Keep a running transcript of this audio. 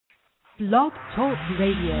Blog Talk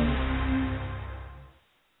Radio.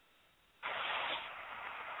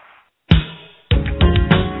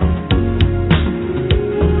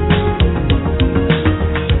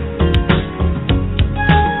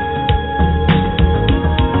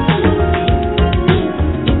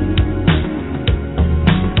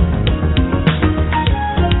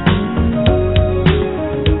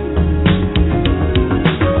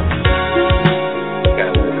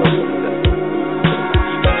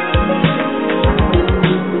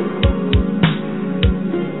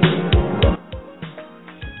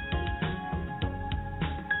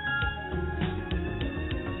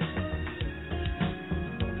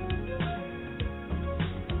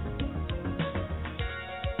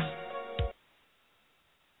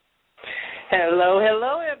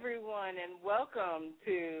 Hello, everyone, and welcome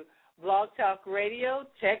to Blog Talk Radio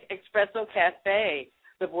Tech Espresso Cafe.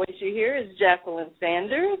 The voice you hear is Jacqueline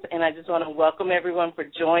Sanders, and I just want to welcome everyone for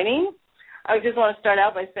joining. I just want to start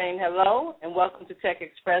out by saying hello and welcome to Tech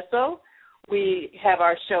Espresso. We have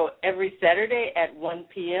our show every Saturday at 1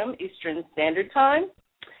 p.m. Eastern Standard Time,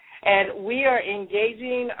 and we are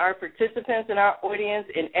engaging our participants and our audience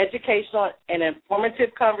in educational and informative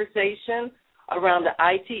conversation around the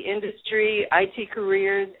IT industry, IT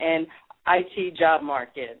careers, and IT job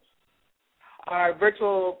market. Our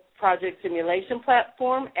virtual project simulation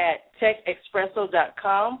platform at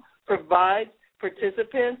techexpresso.com provides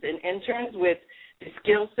participants and interns with the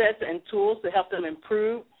skill sets and tools to help them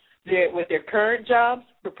improve with their current jobs,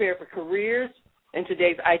 prepare for careers in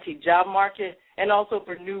today's IT job market, and also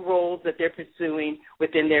for new roles that they're pursuing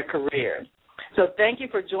within their career. So thank you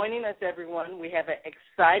for joining us, everyone. We have an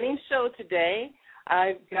exciting show today.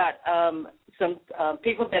 I've got some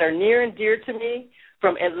people that are near and dear to me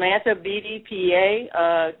from Atlanta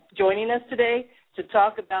BDPA joining us today to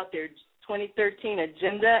talk about their 2013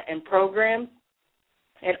 agenda and programs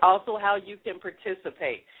and also how you can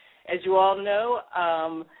participate. As you all know,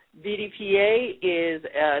 BDPA is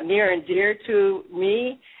near and dear to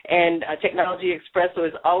me, and Technology Espresso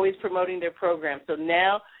is always promoting their program. So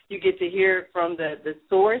now you get to hear from the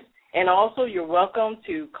source, and also you're welcome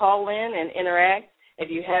to call in and interact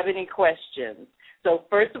if you have any questions. So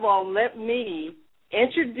first of all, let me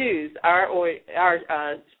introduce our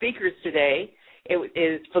speakers today. It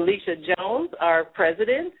is Felicia Jones, our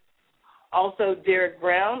president, also Derek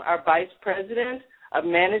Brown, our vice president of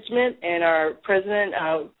management and our president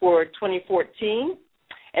for 2014,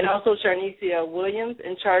 and also Sharnicia Williams,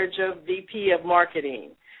 in charge of VP of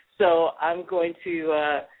marketing. So I'm going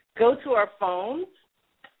to go to our phones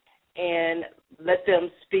and let them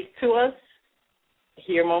speak to us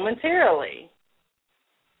here momentarily.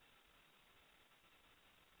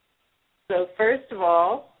 So first of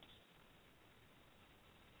all,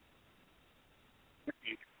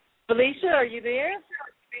 Felicia, are you there?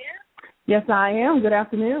 Yes, I am. Good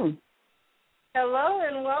afternoon. Hello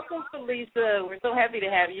and welcome, Felicia. We're so happy to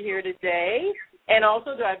have you here today. And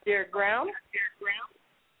also, do I have Derek Brown?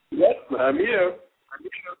 Yes, I'm here.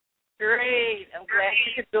 Great. I'm glad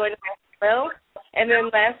you could join us as well. And then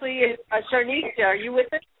lastly, Sharnicia, are you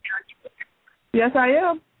with us? Yes, I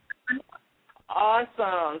am.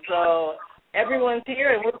 Awesome. So everyone's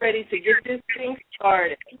here, and we're ready to get this thing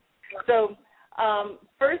started. So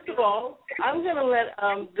first of all, I'm going to let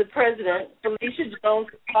the president, Felicia Jones,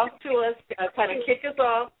 talk to us, kind of kick us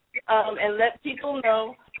off, and let people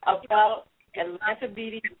know about Atlanta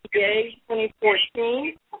BDPA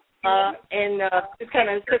 2014, and just kind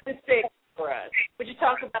of set the stage for us. Would you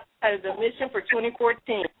talk about the mission for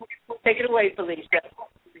 2014? Take it away, Felicia.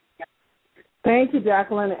 Thank you,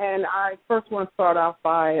 Jacqueline. And I first want to start off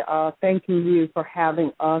by thanking you for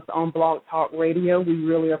having us on Blog Talk Radio. We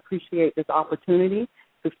really appreciate this opportunity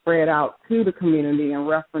to spread out to the community in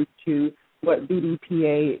reference to what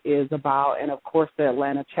BDPA is about and, of course, the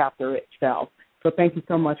Atlanta chapter itself. So thank you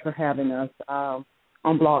so much for having us on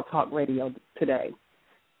Blog Talk Radio today.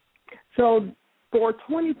 So for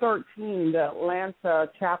 2013, the Atlanta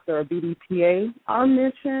chapter of BDPA, our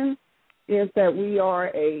mission is that we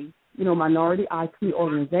are a minority IT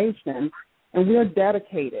organization, and we are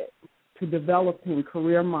dedicated to developing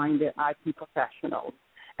career-minded IT professionals,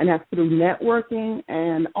 and that's through networking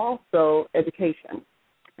and also education.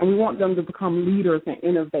 And we want them to become leaders and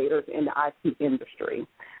innovators in the IT industry.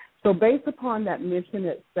 So based upon that mission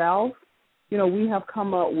itself, we have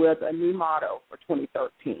come up with a new motto for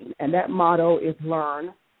 2013, and that motto is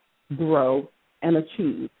learn, grow, and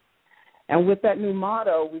achieve. And with that new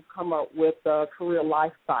motto, we've come up with a career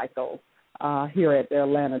life cycle here at the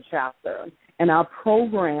Atlanta chapter. And our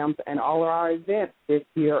programs and all of our events this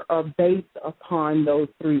year are based upon those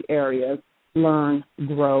three areas: learn,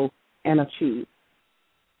 grow, and achieve.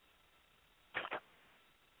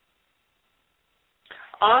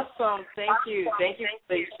 Awesome. Thank you. Thank you,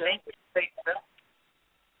 Lisa.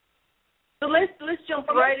 So let's jump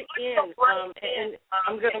right in, and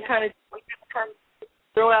I'm going to kind of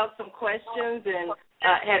throw out some questions and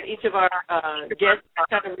have each of our guests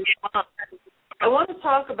kind of respond. I want to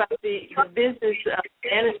talk about the business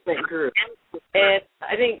management group, and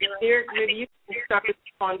I think, Derek, maybe you can start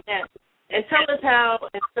on that and tell us how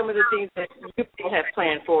and some of the things that you have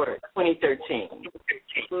planned for 2013.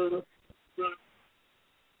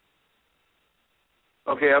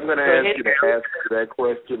 Okay, I'm going to ask you to ask that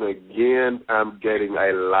question again. I'm getting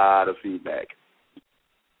a lot of feedback.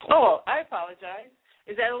 Oh, I apologize.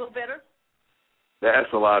 Is that a little better?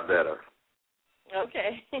 That's a lot better.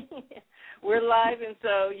 Okay. We're live, and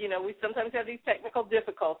so, we sometimes have these technical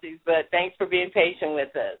difficulties, but thanks for being patient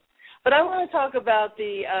with us. But I want to talk about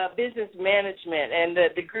the business management and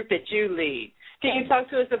the group that you lead. Can you talk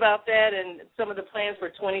to us about that and some of the plans for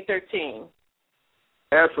 2013?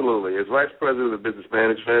 Absolutely. As Vice President of Business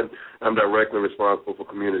Management, I'm directly responsible for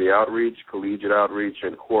community outreach, collegiate outreach,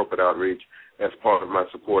 and corporate outreach as part of my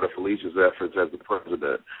support of Felicia's efforts as the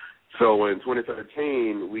president. So in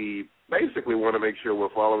 2013, we basically want to make sure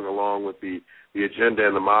we're following along with the agenda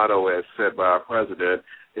and the motto as set by our president.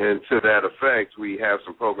 And to that effect, we have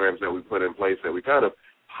some programs that we put in place that we kind of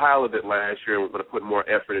piloted last year, and we're going to put more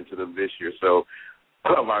effort into them this year. So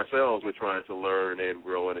of ourselves, we're trying to learn and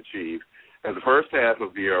grow and achieve. And the first half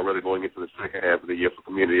of the year, really going into the second half of the year for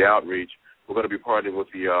community outreach, we're going to be partnering with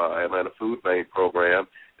the Atlanta Food Bank program,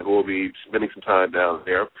 and we'll be spending some time down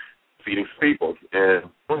there feeding some people and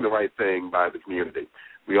doing the right thing by the community.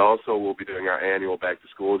 We also will be doing our annual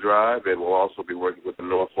back-to-school drive, and we'll also be working with the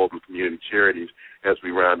North Fulton Community Charities as we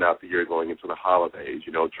round out the year going into the holidays,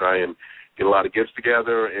 try and get a lot of gifts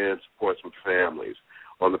together and support some families.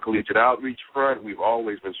 On the collegiate outreach front, we've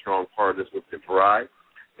always been strong partners with BDPA,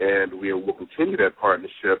 and we will continue that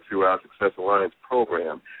partnership through our Success Alliance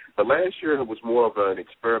program. But last year it was more of an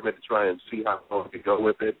experiment to try and see how far we could go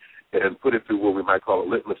with it and put it through what we might call a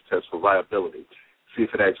litmus test for viability, see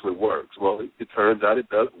if it actually works. Well, it turns out it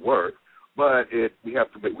does work, but we had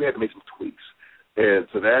to make some tweaks. And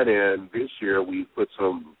to that end, this year we put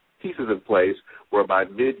some pieces in place where by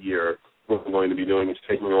mid-year what we're going to be doing is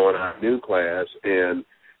taking on our new class and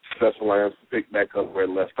Success Alliance to pick back up where it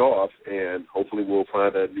left off, and hopefully we'll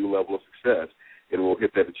find a new level of success, and we'll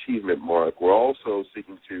hit that achievement mark. We're also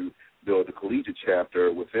seeking to build a collegiate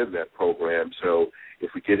chapter within that program, so if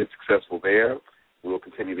we get it successful there, we'll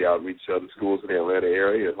continue the outreach to other schools in the Atlanta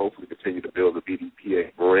area and hopefully continue to build the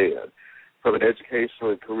BDPA brand. From an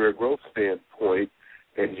educational and career growth standpoint,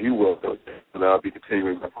 and you will know, and I'll be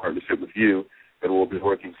continuing my partnership with you, and we'll be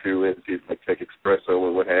working through entities like Tech Expresso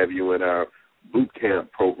and what have you in our boot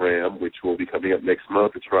camp program, which will be coming up next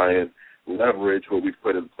month to try and leverage what we've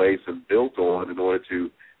put in place and built on in order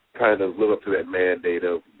to kind of live up to that mandate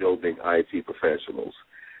of building IT professionals.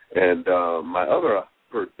 And my other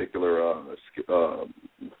particular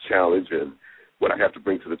challenge and what I have to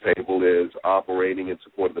bring to the table is operating in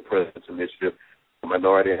support of the President's Initiative, the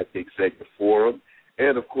Minority at the Executive Forum,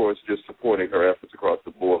 and, of course, just supporting her efforts across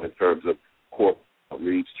the board in terms of corporate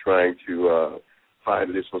outreach, trying to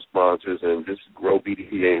find additional sponsors and just grow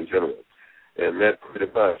BDPA in general. And that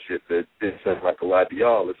pretty much, if it didn't sound like a lot to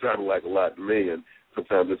y'all, it sounded like a lot to me, and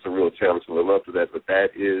sometimes it's a real challenge to live up to that, but that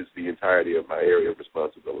is the entirety of my area of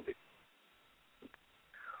responsibility.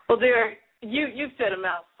 Well, Derek, you've said a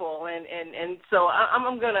mouthful, and so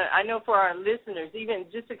I'm going to, I know for our listeners, even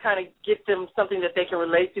just to kind of get them something that they can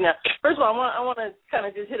relate to. Now, first of all, I want to kind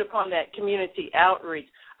of just hit upon that community outreach.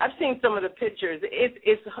 I've seen some of the pictures.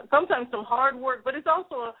 It's sometimes some hard work, but it's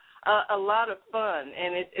also a lot of fun,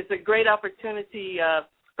 and it's a great opportunity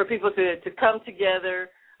for people to come together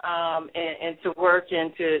and to work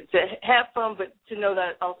and to have fun, but to know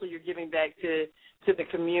that also you're giving back to the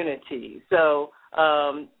community. So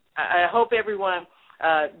I hope everyone,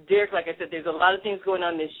 Derek, like I said, there's a lot of things going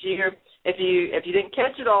on this year. If you didn't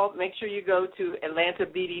catch it all, make sure you go to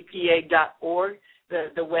atlantabdpa.org,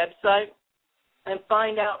 the website, and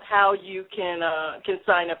find out how you can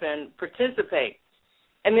sign up and participate.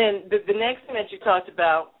 And then the next thing that you talked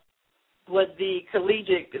about was the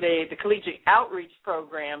collegiate outreach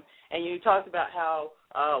program, and you talked about how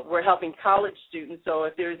we're helping college students. So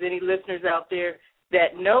if there's any listeners out there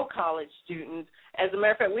that know college students, as a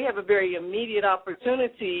matter of fact, we have a very immediate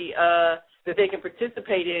opportunity that they can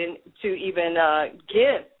participate in to even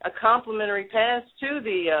get a complimentary pass to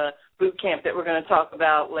the boot camp that we're going to talk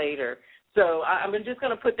about later. So I'm just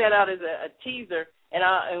going to put that out as a teaser,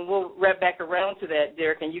 and we'll wrap back around to that,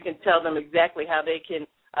 Derek, and you can tell them exactly how they can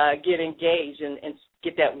get engaged and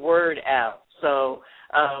get that word out. So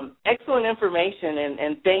excellent information,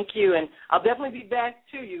 and thank you. And I'll definitely be back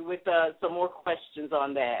to you with some more questions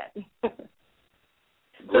on that.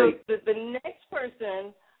 So the next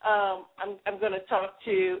person I'm going to talk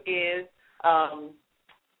to is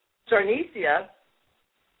Sarnesia.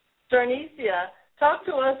 Sarnesia, talk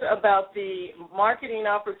to us about the marketing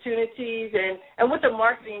opportunities and what the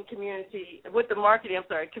marketing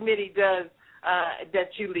committee does that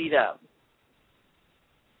you lead up.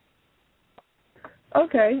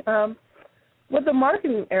 Okay. With the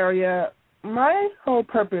marketing area, my whole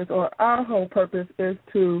purpose or our whole purpose is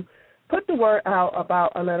to put the word out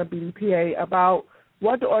about Atlanta BDPA, about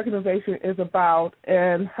what the organization is about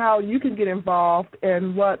and how you can get involved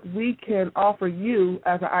and what we can offer you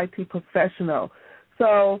as an IT professional.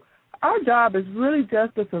 So our job is really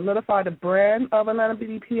just to solidify the brand of Atlanta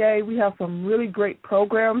BDPA. We have some really great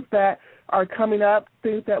programs that are coming up,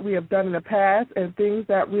 things that we have done in the past and things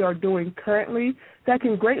that we are doing currently that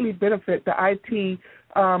can greatly benefit the IT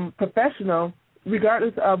professional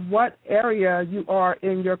regardless of what area you are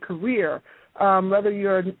in your career. Whether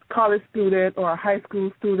you're a college student or a high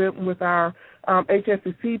school student with our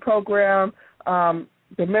HSCC program, the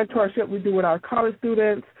mentorship we do with our college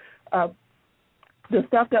students, the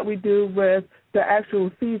stuff that we do with the actual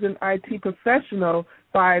seasoned IT professional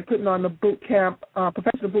by putting on the boot camp,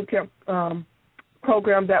 professional boot camp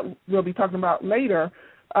program that we'll be talking about later.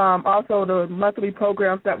 Also the monthly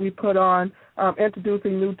programs that we put on,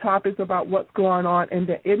 introducing new topics about what's going on in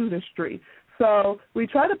the industry. So we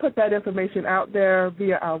try to put that information out there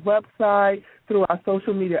via our website, through our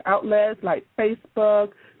social media outlets like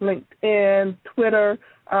Facebook, LinkedIn, Twitter.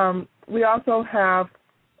 We also have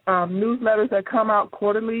newsletters that come out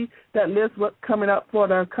quarterly that list what's coming up for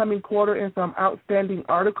the coming quarter and some outstanding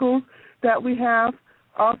articles that we have.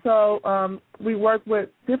 Also, we work with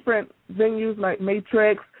different venues like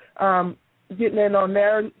Matrix, getting in on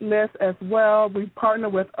their list as well. We partner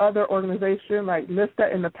with other organizations like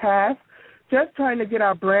Lista in the past, just trying to get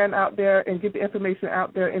our brand out there and get the information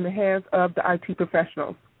out there in the hands of the IT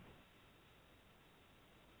professionals.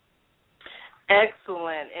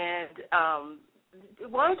 Excellent. And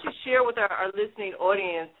why don't you share with our listening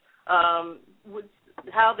audience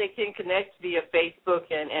how they can connect via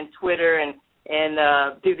Facebook and Twitter and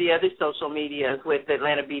through the other social medias with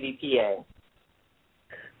Atlanta BDPA?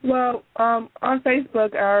 Well, on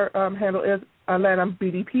Facebook, our handle is Atlanta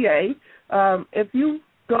BDPA. If you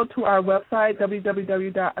go to our website,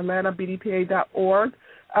 www.atlantabdpa.org,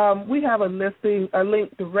 we have a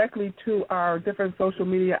link directly to our different social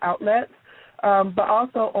media outlets. But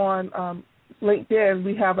also on LinkedIn,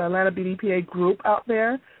 we have an Atlanta BDPA group out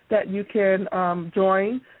there that you can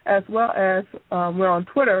join, as well as we're on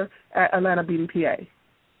Twitter at Atlanta BDPA.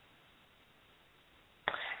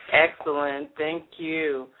 Excellent. Thank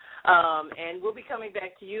you. And we'll be coming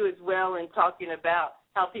back to you as well and talking about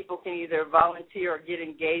how people can either volunteer or get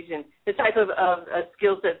engaged in the type of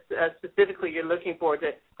skills that specifically you're looking for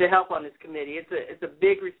to help on this committee. It's a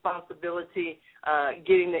big responsibility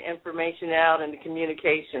getting the information out and the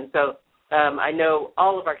communication. So I know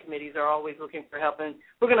all of our committees are always looking for help, and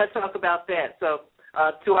we're going to talk about that. So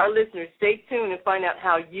to our listeners, stay tuned and find out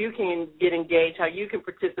how you can get engaged, how you can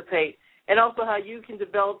participate, and also how you can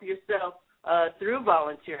develop yourself through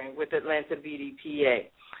volunteering with Atlanta BDPA.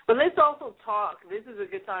 But let's also talk, this is a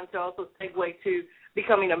good time to also segue to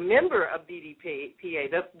becoming a member of BDPA.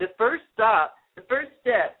 The first step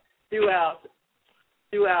throughout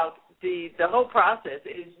the whole process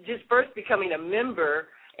is just first becoming a member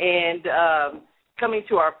and coming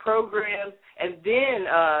to our programs and then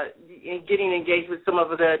getting engaged with some of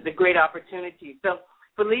the great opportunities. So,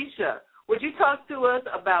 Felicia, would you talk to us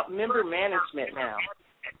about member management now?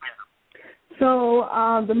 So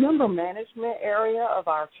the member management area of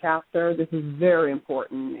our chapter, this is very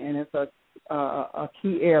important, and it's a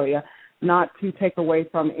key area, not to take away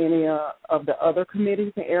from any of the other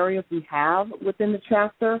committees and areas we have within the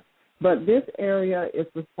chapter, but this area is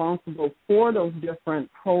responsible for those different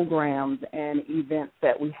programs and events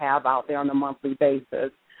that we have out there on a monthly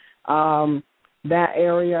basis. That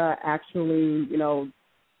area actually,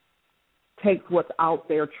 takes what's out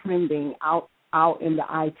there trending out in the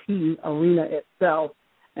IT arena itself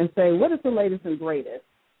and say, what is the latest and greatest?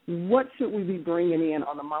 What should we be bringing in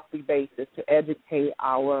on a monthly basis to educate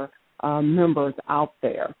our members out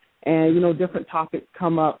there? And, different topics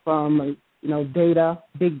come up from, data,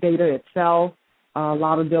 big data itself, a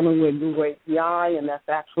lot of dealing with Google API, and that's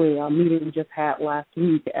actually a meeting we just had last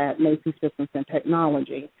week at Macy's Systems and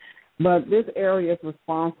Technology. But this area is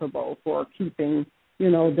responsible for keeping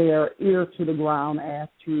their ear to the ground as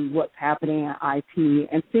to what's happening in IT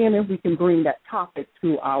and seeing if we can bring that topic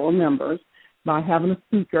to our members by having a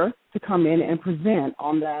speaker to come in and present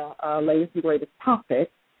on the latest and greatest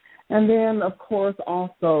topics. And then, of course,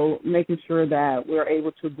 also making sure that we're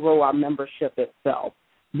able to grow our membership itself,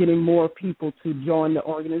 getting more people to join the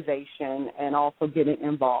organization and also getting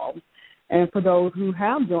involved. And for those who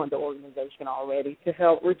have joined the organization already, to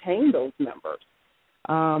help retain those members.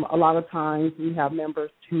 A lot of times we have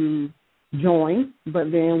members who join, but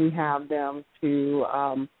then we have them to,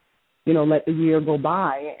 let the year go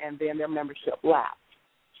by and then their membership lapse.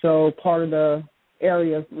 So part of the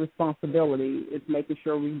area's responsibility is making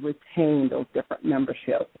sure we retain those different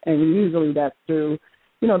memberships. And usually that's through,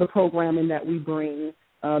 the programming that we bring,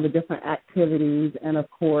 the different activities, and, of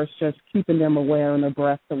course, just keeping them aware and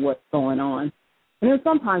abreast of what's going on. And then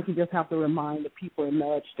sometimes you just have to remind the people and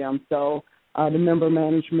nudge them. So the member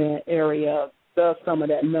management area does some of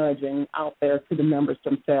that nudging out there to the members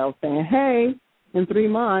themselves, saying, hey, in 3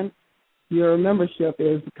 months, your membership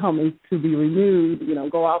is coming to be renewed.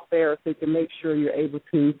 Go out there so you can make sure you're able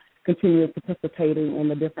to continue participating in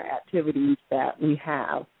the different activities that we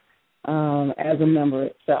have as a member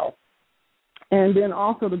itself. And then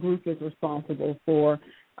also the group is responsible for,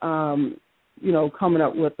 coming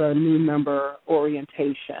up with a new member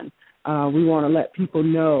orientation. We want to let people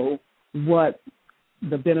know what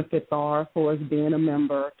the benefits are for us being a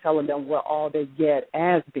member, telling them what all they get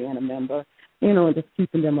as being a member, and just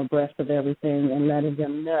keeping them abreast of everything and letting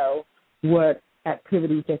them know what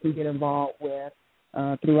activities they can get involved with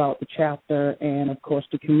throughout the chapter and, of course,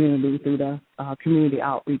 the community through the community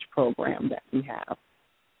outreach program that we have.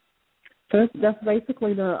 So that's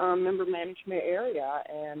basically the member management area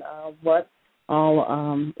and what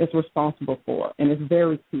all is responsible for. And it's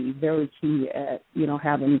very key at,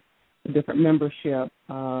 having the different membership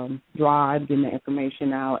drive, getting the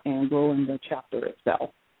information out, and growing the chapter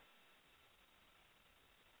itself.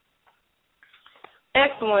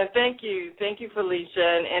 Excellent. Thank you,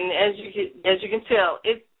 Felicia. And as you can tell,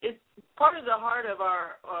 it's part of the heart of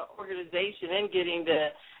our organization and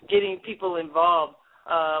getting people involved.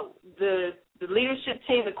 The leadership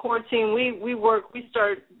team, the core team, we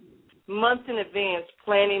start months in advance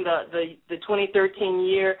planning the 2013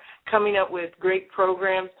 year, coming up with great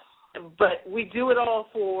programs. But we do it all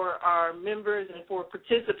for our members and for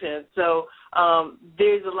participants. So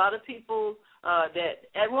there's a lot of people that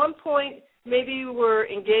at one point maybe were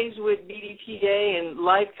engaged with BDPA and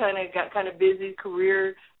life got busy,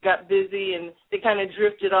 career got busy, and they kind of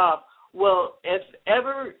drifted off. Well, if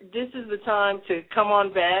ever this is the time to come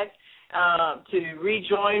on back, to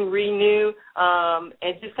rejoin, renew,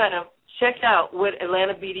 and just kind of check out what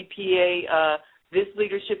Atlanta BDPA, this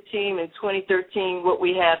leadership team in 2013, what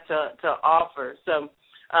we have to offer. So,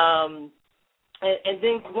 and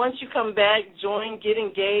then once you come back, join, get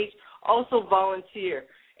engaged, also volunteer.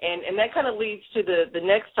 And that kind of leads to the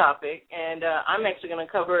next topic, and I'm actually going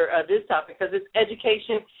to cover this topic because it's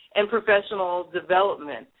education and professional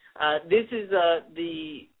development. This is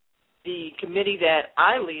the committee that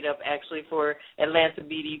I lead up actually for Atlanta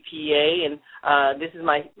BDPA, and this is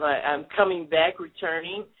I'm coming back,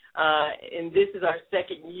 returning, and this is our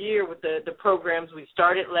second year with the programs we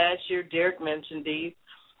started last year. Derek mentioned these,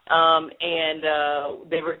 and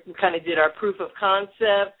they kind of did our proof of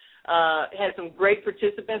concept. Had some great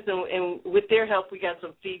participants, and with their help, we got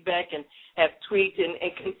some feedback and have tweaked and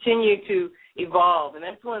continue to evolve. And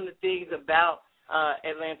that's one of the things about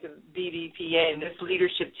Atlanta BDPA and this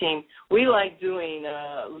leadership team. We like doing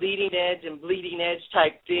leading edge and bleeding edge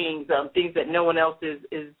type things, things that no one else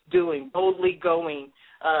is doing, boldly going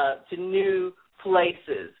to new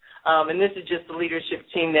places. And this is just the leadership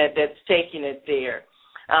team that's taking it there.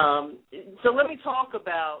 So let me talk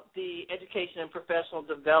about the education and professional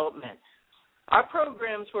development. Our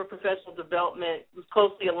programs for professional development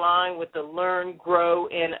closely align with the Learn, Grow,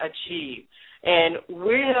 and Achieve. And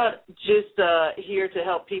we're not just here to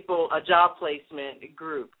help people, a job placement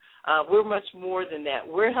group. We're much more than that.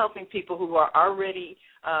 We're helping people who are already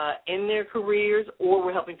in their careers, or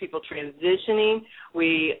we're helping people transitioning.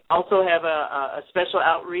 We also have a special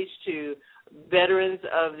outreach to veterans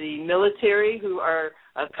of the military who are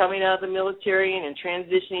coming out of the military and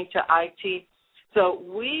transitioning to IT. So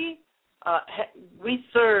we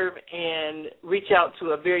serve and reach out to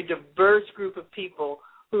a very diverse group of people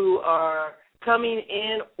who are coming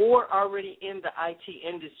in or already in the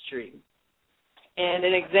IT industry. And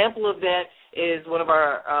an example of that is one of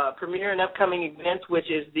our premier and upcoming events,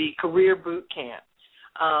 which is the Career Boot Camp.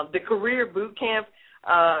 The Career Boot Camp,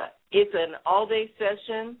 it's an all-day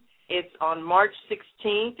session. It's on March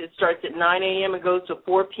 16th. It starts at 9 a.m. and goes to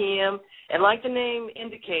 4 p.m. And like the name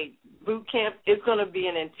indicates, boot camp is going to be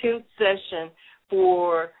an intense session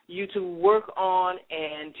for you to work on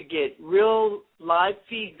and to get real live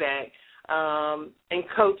feedback and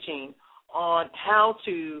coaching on how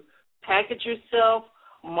to package yourself,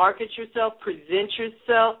 market yourself, present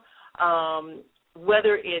yourself,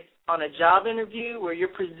 whether it's on a job interview where you're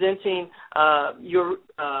presenting your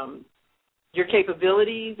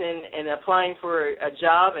capabilities and applying for a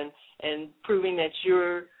job and proving that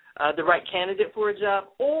you're the right candidate for a job,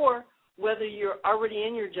 or whether you're already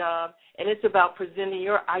in your job and it's about presenting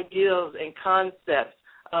your ideals and concepts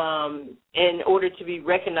in order to be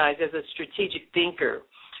recognized as a strategic thinker.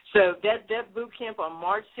 So that boot camp on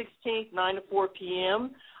March 16th, 9 to 4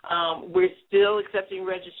 p.m., we're still accepting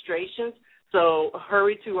registrations. So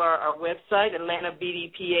hurry to our website,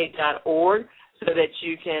 atlantabdpa.org, so that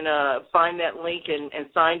you can find that link and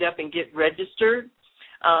sign up and get registered.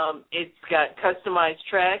 It's got customized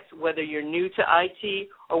tracks, whether you're new to IT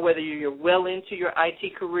or whether you're well into your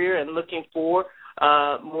IT career and looking for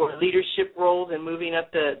more leadership roles and moving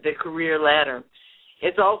up the career ladder.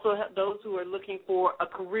 It's also those who are looking for a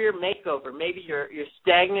career makeover. Maybe you're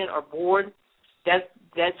stagnant or bored.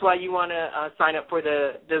 That's why you want to sign up for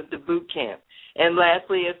the boot camp. And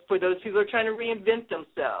lastly, it's for those people who are trying to reinvent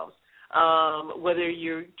themselves, whether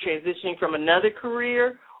you're transitioning from another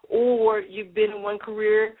career or you've been in one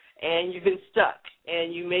career and you've been stuck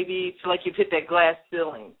and you maybe feel like you've hit that glass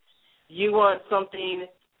ceiling. You want something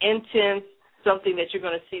intense, something that you're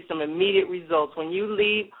going to see some immediate results. When you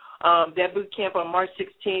leave that boot camp on March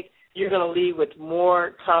 16th, you're going to leave with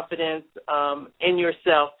more confidence in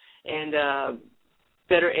yourself and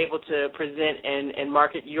better able to present and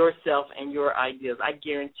market yourself and your ideas, I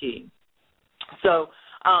guarantee. So,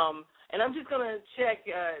 and I'm just going to check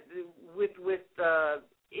with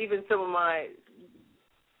even some of my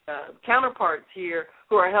counterparts here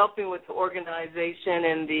who are helping with the organization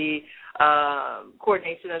and the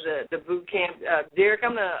coordination of the boot camp. Derek,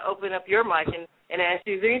 I'm going to open up your mic and ask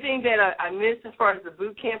you, is there anything that I missed as far as the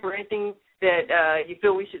boot camp or anything that you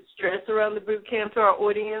feel we should stress around the boot camp to our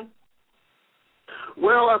audience?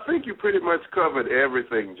 Well, I think you pretty much covered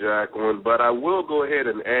everything, Jacqueline, but I will go ahead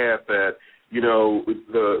and add that,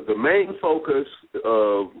 the main focus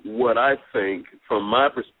of what I think, from my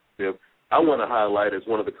perspective, I want to highlight as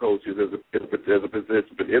one of the coaches as a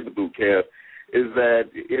participant in the boot camp, is that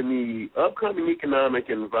in the upcoming economic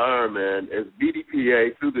environment, as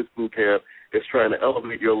BDPA through this boot camp is trying to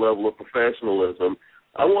elevate your level of professionalism,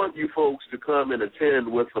 I want you folks to come and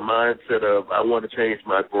attend with the mindset of, I want to change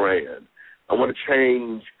my brand. I want to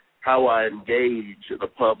change how I engage the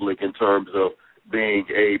public in terms of being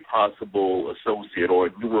a possible associate or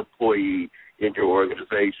a new employee in your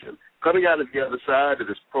organization. Coming out of the other side of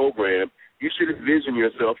this program, you should envision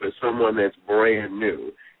yourself as someone that's brand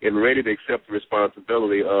new and ready to accept the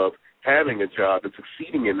responsibility of having a job and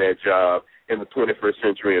succeeding in that job in the 21st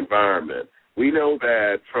century environment. We know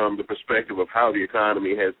that from the perspective of how the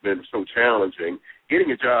economy has been so challenging,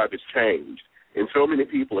 getting a job has changed. And so many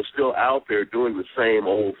people are still out there doing the same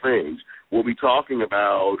old things. We'll be talking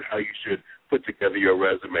about how you should put together your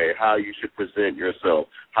resume, how you should present yourself,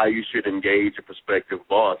 how you should engage a prospective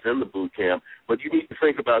boss in the boot camp. But you need to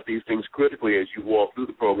think about these things critically as you walk through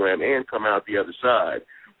the program and come out the other side.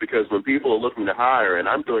 Because when people are looking to hire, and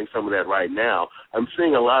I'm doing some of that right now, I'm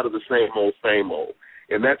seeing a lot of the same old.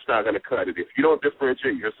 And that's not going to cut it. If you don't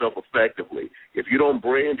differentiate yourself effectively, if you don't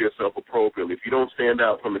brand yourself appropriately, if you don't stand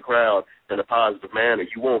out from the crowd in a positive manner,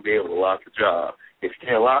 you won't be able to lock the job. If you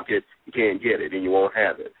can't lock it, you can't get it, and you won't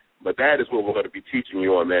have it. But that is what we're going to be teaching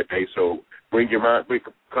you on that day. So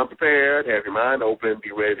come prepared, have your mind open,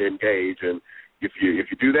 be ready to engage. And if you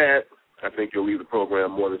do that, I think you'll leave the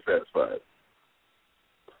program more than satisfied.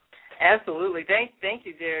 Absolutely. Thank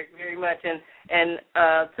you, Derek, very much. And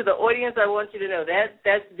to the audience, I want you to know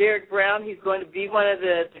that's Derek Brown. He's going to be one of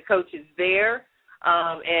the coaches there.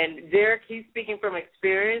 And Derek, he's speaking from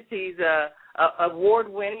experience. He's a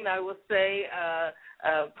award-winning, I will say,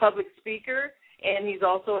 public speaker, and he's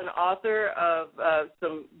also an author of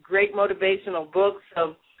some great motivational books.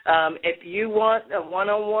 So if you want a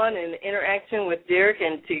one-on-one and interaction with Derek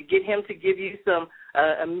and to get him to give you some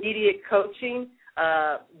immediate coaching,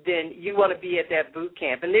 then you want to be at that boot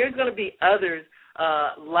camp. And there's going to be others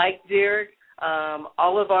like Derek.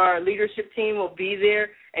 All of our leadership team will be there,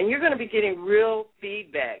 and you're going to be getting real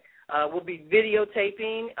feedback. We'll be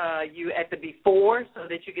videotaping you at the before so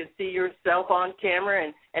that you can see yourself on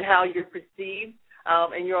camera and how you're perceived.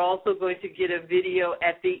 And you're also going to get a video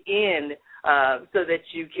at the end so that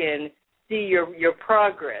you can see your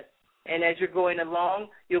progress. And as you're going along,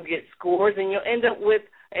 you'll get scores, and you'll end up with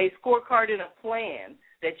a scorecard and a plan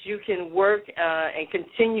that you can work and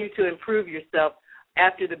continue to improve yourself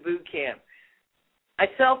after the boot camp. I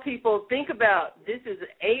tell people, think about this is an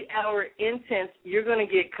 8-hour intense. You're going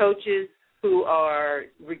to get coaches who are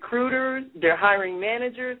recruiters, they're hiring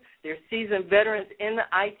managers, they're seasoned veterans in the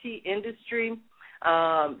IT industry,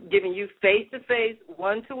 giving you face-to-face,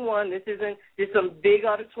 one-to-one. This isn't just some big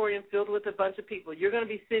auditorium filled with a bunch of people. You're going to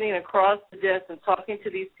be sitting across the desk and talking to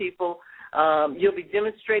these people. You'll be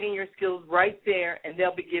demonstrating your skills right there, and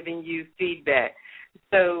they'll be giving you feedback.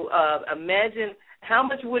 So imagine how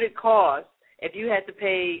much would it cost if you had to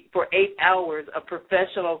pay for 8 hours of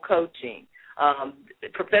professional coaching.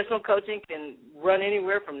 Professional coaching can run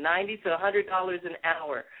anywhere from $90 to $100 an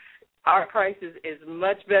hour. Our price is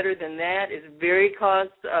much better than that. It's very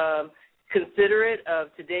cost considerate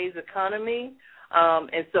of today's economy.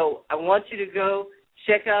 And so I want you to go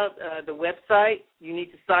check out the website. You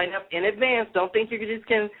need to sign up in advance. Don't think you just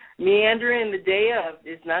can meander in the day of.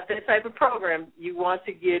 It's not that type of program. You want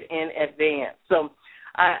to get in advance. So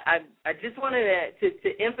I just wanted to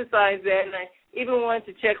emphasize that, and I even wanted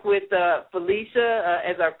to check with Felicia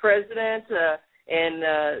as our president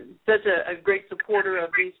and such a great supporter of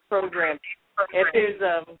these programs. If there's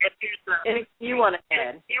anything you want to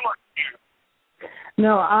add.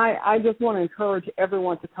 No, I just want to encourage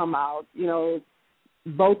everyone to come out. You know,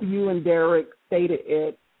 both you and Derek stated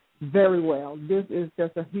it very well. This is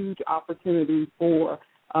just a huge opportunity for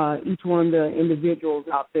each one of the individuals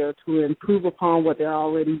out there to improve upon what they're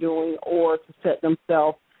already doing or to set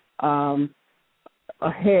themselves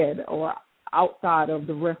ahead or outside of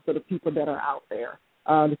the rest of the people that are out there.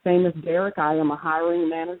 The same as Derek, I am a hiring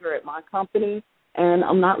manager at my company, and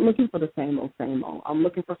I'm not looking for the same old, same old. I'm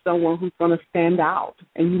looking for someone who's going to stand out,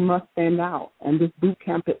 and you must stand out. And this boot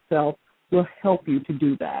camp itself will help you to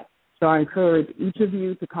do that. So I encourage each of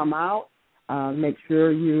you to come out. Make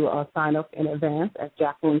sure you sign up in advance, as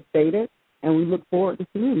Jacqueline stated, and we look forward to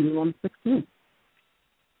seeing you on the 16th.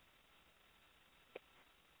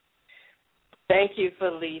 Thank you,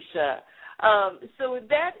 Felicia. So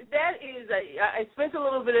that is, I spent a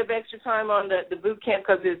little bit of extra time on the boot camp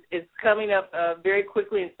because it's coming up very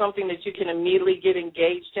quickly and something that you can immediately get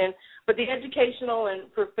engaged in. But the Educational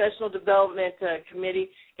and Professional Development Committee,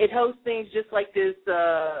 it hosts things just like this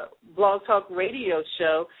Blog Talk radio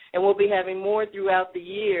show, and we'll be having more throughout the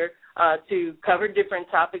year to cover different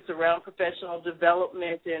topics around professional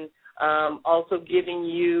development and also giving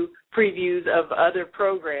you previews of other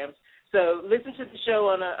programs. So listen to the show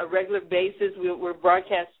on a regular basis. We're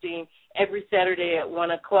broadcasting every Saturday at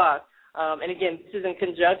 1 o'clock. And, again, this is in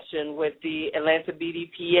conjunction with the Atlanta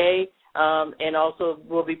BDPA, and also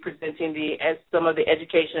we'll be presenting some of the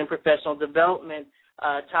education and professional development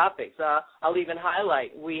topics. I'll even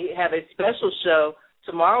highlight we have a special show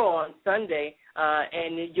tomorrow on Sunday,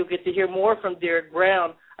 and you'll get to hear more from Derek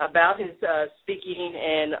Brown about his speaking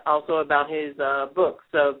and also about his book.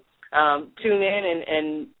 So tune in,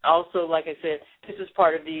 and also, like I said, this is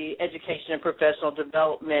part of the Education and Professional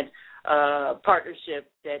Development partnership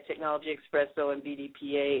that Technology Expresso and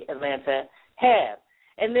BDPA Atlanta have.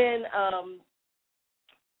 And then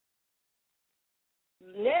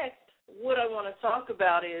next, what I want to talk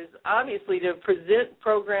about is obviously to present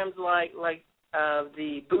programs like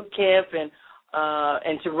the boot camp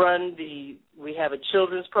and to run we have a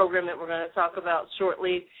children's program that we're going to talk about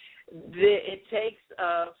shortly. It takes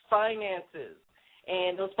finances,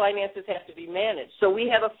 and those finances have to be managed. So we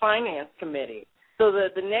have a finance committee. So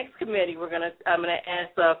the next committee I'm going to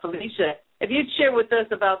ask Felicia if you'd share with us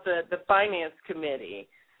about the finance committee.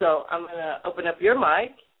 So I'm going to open up your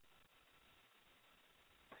mic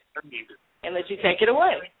and let you take it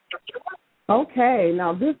away. Okay.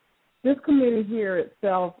 Now this committee here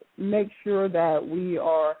itself makes sure that we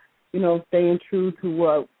are, staying true to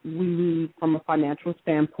what we need from a financial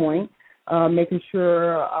standpoint, making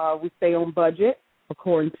sure we stay on budget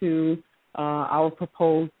according to our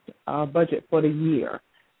proposed budget for the year.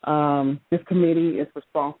 This committee is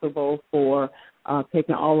responsible for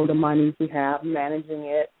taking all of the monies we have, managing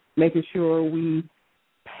it, making sure we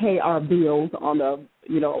pay our bills on a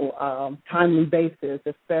timely basis,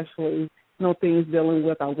 especially things dealing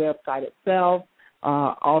with our website itself.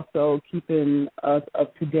 Also keeping us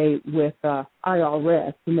up to date with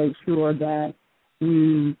IRS to make sure that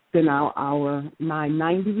we send out our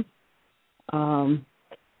 990s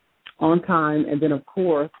on time, and then, of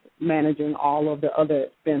course, managing all of the other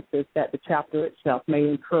expenses that the chapter itself may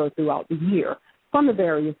incur throughout the year from the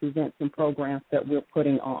various events and programs that we're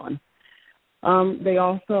putting on. They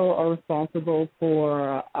also are responsible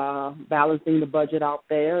for balancing the budget out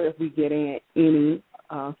there. If we get any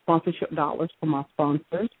sponsorship dollars from our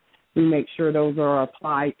sponsors, we make sure those are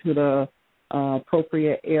applied to the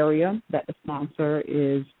appropriate area that the sponsor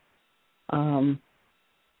is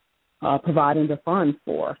providing the funds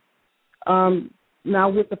for. Now,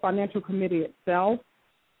 with the financial committee itself,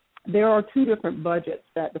 there are two different budgets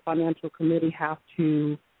that the financial committee have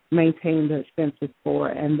to maintain the expenses for,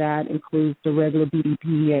 and that includes the regular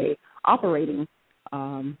BDPA operating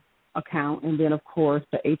account, and then, of course,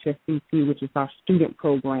 the HSCC, which is our student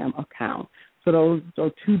program account. So those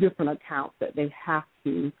are two different accounts that they have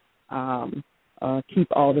to keep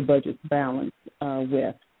all the budgets balanced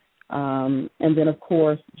with. And then, of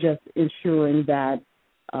course, just ensuring that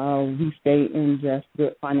we stay in just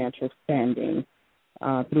good financial standing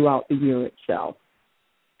throughout the year itself.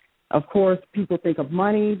 Of course, people think of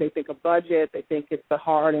money, they think of budget, they think it's a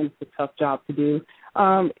hard and it's a tough job to do.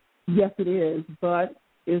 Yes, it is, but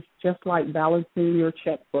it's just like balancing your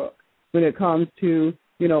checkbook when it comes to,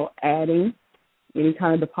 adding any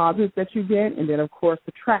kind of deposits that you get, and then, of course,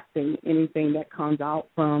 subtracting anything that comes out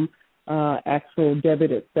from actual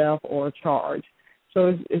debit itself or charge.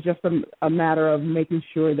 So it's just a matter of making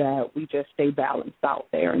sure that we just stay balanced out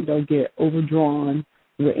there and don't get overdrawn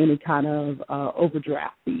with any kind of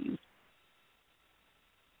overdraft fees.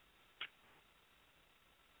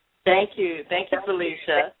 Thank you,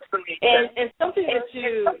 Felicia. And something that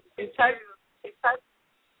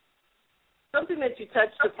you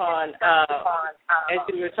touched upon as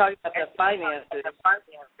you were talking about the finances.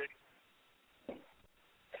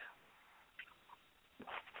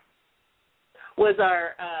 Was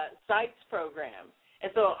our SITES program.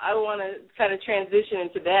 And so I want to kind of transition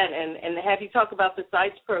into that and have you talk about the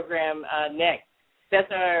SITES program next. That's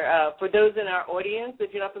our, for those in our audience,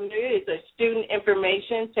 if you're not familiar, it's a Student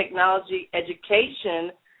Information Technology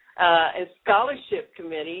Education and Scholarship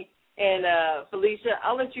Committee. And Felicia,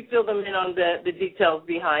 I'll let you fill them in on the details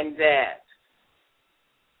behind that.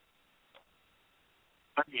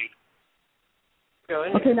 Go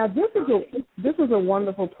ahead. Okay, now this is a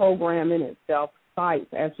wonderful program in itself,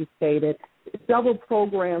 SITES, as you stated. Several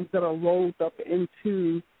programs that are rolled up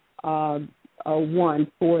into one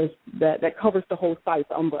for that covers the whole SITES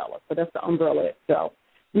umbrella. So that's the umbrella itself.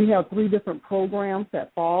 We have 3 different programs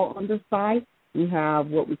that fall under SITES. We have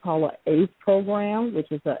what we call an ACE program, which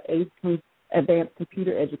is an ACE Advanced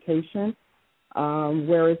Computer Education,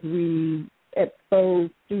 whereas we expose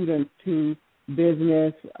students to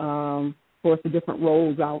business, of course, the different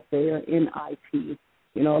roles out there in IT.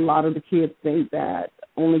 A lot of the kids think that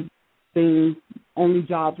only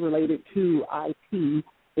jobs related to IT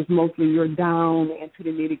is mostly you're down into the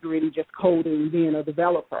nitty-gritty, just coding, being a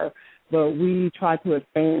developer. But we try to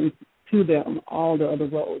expand to them all the other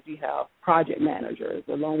roles. You have project managers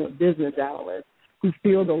along with business analysts who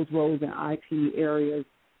fill those roles in IT areas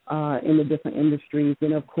in the different industries.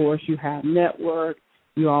 And, of course, you have network.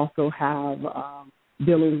 You also have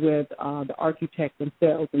dealing with the architects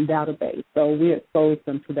themselves and database. So we expose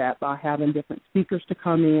them to that by having different speakers to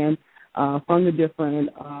come in from the different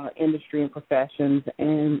industry and professions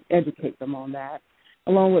and educate them on that,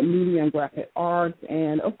 along with media and graphic arts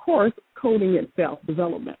and, of course, coding itself,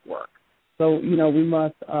 development work. So, we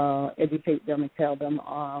must educate them and tell them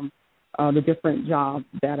the different jobs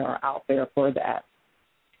that are out there for that.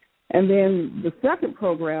 And then the second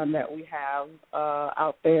program that we have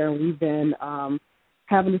out there, and we've been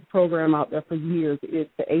having this program out there for years, is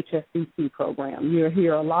the HSCC program. You'll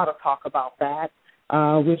hear a lot of talk about that,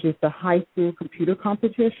 which is the high school computer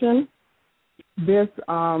competition. This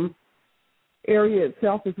area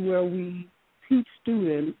itself is where we teach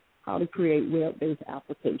students how to create web-based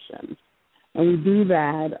applications. And we do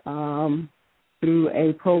that through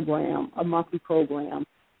a program, a monthly program,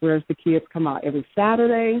 where the kids come out every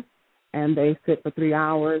Saturday and they sit for 3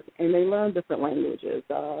 hours and they learn different languages,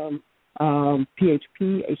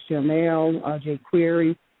 PHP, HTML,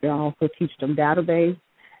 jQuery. They also teach them database.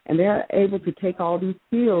 And they're able to take all these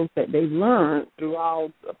skills that they've learned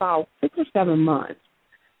throughout about 6 or 7 months.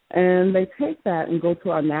 And they take that and go to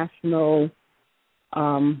our national,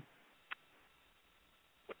 I'm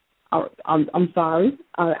sorry,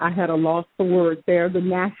 I had a loss for words there, the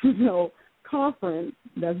national conference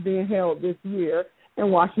that's being held this year in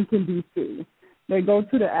Washington, D.C. They go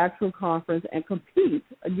to the actual conference and compete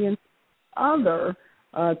against other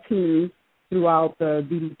teams throughout the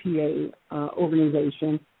BDPA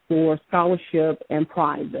organization for scholarship and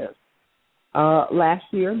prizes. Last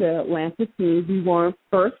year, the Atlanta team, we won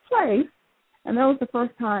first place, and that was the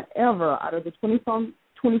first time ever out of the 20-some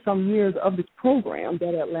years of this program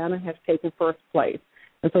that Atlanta has taken first place.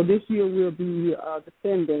 And so this year we'll be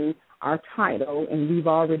defending our title, and we've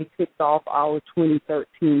already kicked off our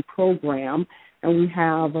 2013 program, and we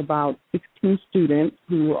have about 16 students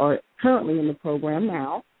who are currently in the program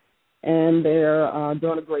now, and they're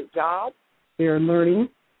doing a great job. They're learning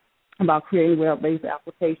about creating web-based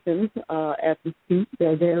applications as we speak.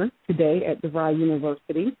 They're there today at DeVry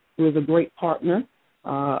University, who is a great partner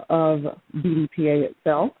of BDPA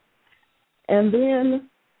itself. And then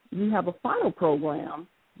we have a final program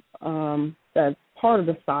that's part of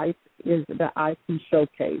the site is the IT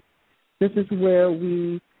Showcase. This is where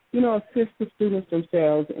we, assist the students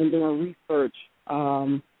themselves in doing research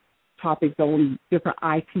topics on different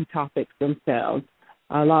IT topics themselves.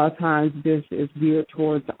 A lot of times this is geared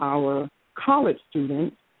towards our college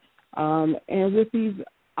students. And with these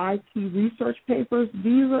IT research papers,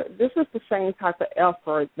 this is the same type of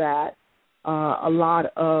effort that a lot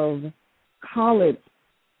of college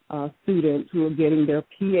students who are getting their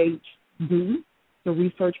PhD, the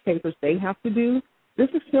research papers they have to do, this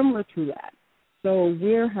is similar to that. So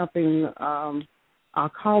we're helping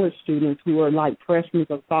our college students who are like freshmen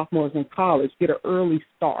or sophomores in college get an early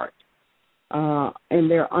start in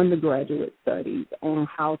their undergraduate studies on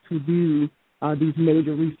how to do these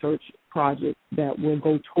major research projects that will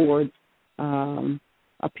go towards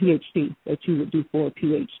a PhD that you would do for a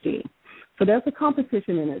PhD. So that's a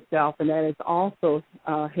competition in itself, and that is also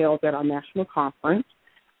held at our national conference.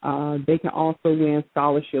 They can also win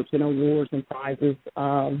scholarships and awards and prizes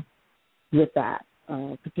with that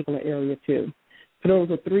particular area too. So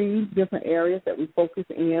those are three different areas that we focus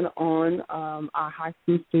in on our high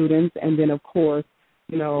school students, and then of course,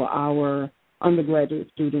 our undergraduate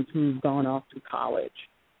students who've gone off to college.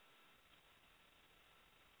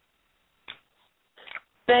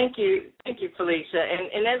 Thank you, Felicia.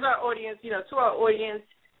 And as our audience, to our audience,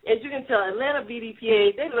 as you can tell, Atlanta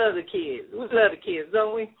BDPA, they love the kids. We love the kids,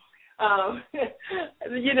 don't we?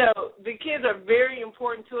 The kids are very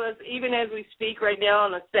important to us, even as we speak right now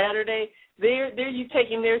on a Saturday. They're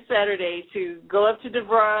taking their Saturday to go up to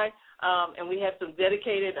DeVry, and we have some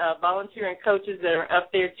dedicated volunteering coaches that are up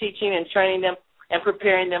there teaching and training them and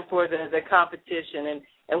preparing them for the competition.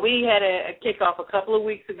 And we had a kickoff a couple of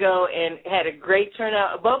weeks ago and had a great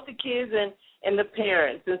turnout of both the kids and the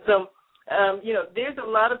parents. And so, there's a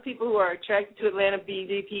lot of people who are attracted to Atlanta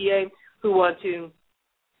BDPA who want to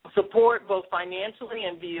support both financially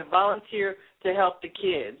and be a volunteer to help the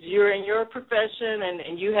kids. You're in your profession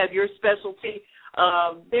and you have your specialty.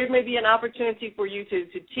 There may be an opportunity for you to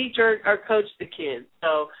teach or coach the kids.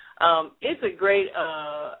 So it's a great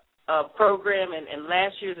program, and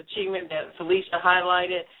last year's achievement that Felicia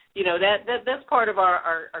highlighted, that's part of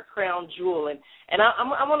our crown jewel, and I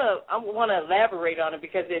want to elaborate on it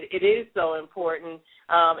because it is so important,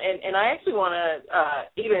 and I actually want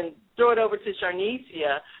to even throw it over to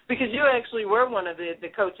Sharnesia because you actually were one of the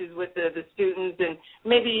coaches with the students, and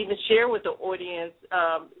maybe even share with the audience,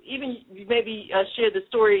 share the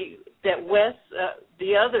story that Wes,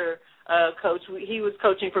 the other coach, he was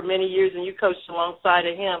coaching for many years, and you coached alongside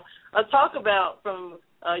of him. Talk about from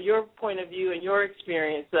your point of view and your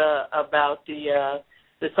experience about the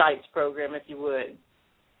SITES program, if you would.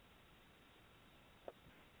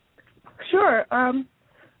 Sure.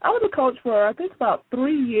 I was a coach for, I think, about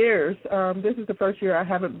 3 years. This is the first year I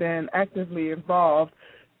haven't been actively involved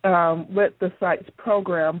with the SITES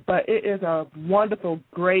program, but it is a wonderful,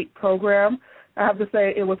 great program. I have to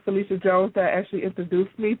say it was Felicia Jones that actually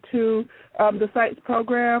introduced me to the SITES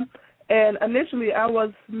program. And initially I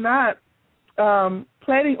was not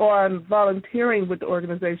planning on volunteering with the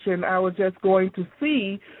organization. I was just going to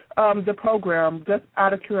see the program just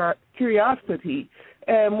out of curiosity.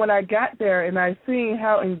 And when I got there and I seen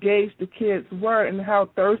how engaged the kids were and how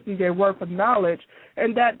thirsty they were for knowledge,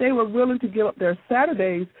 and that they were willing to give up their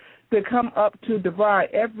Saturdays to come up to DeVry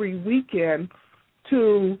every weekend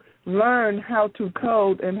to learn how to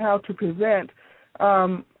code and how to present,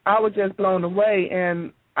 I was just blown away.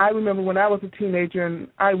 And I remember when I was a teenager, and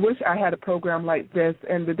I wish I had a program like this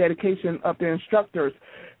and the dedication of the instructors.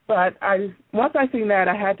 But once I seen that,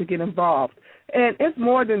 I had to get involved. And it's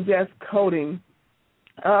more than just coding.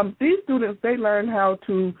 These students, they learn how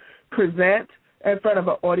to present in front of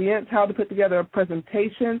an audience, how to put together a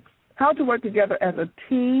presentation, how to work together as a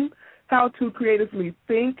team, how to creatively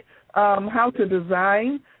think, how to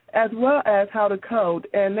design, as well as how to code.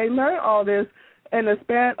 And they learn all this in the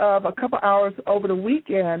span of a couple hours over the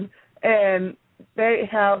weekend, and they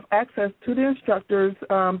have access to the instructors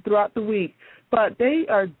throughout the week. But they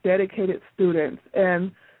are dedicated students.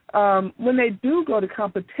 And when they do go to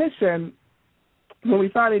competition, when we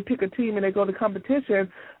finally pick a team and they go to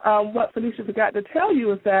competition, what Felicia forgot to tell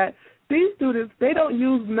you is that these students, they don't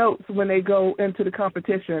use notes when they go into the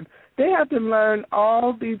competition. They have to learn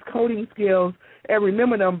all these coding skills and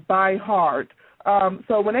remember them by heart.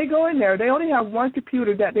 So when they go in there, they only have one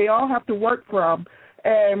computer that they all have to work from,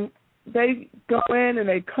 and they go in and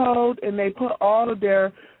they code and they put all of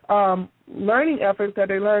their learning efforts that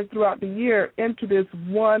they learned throughout the year into this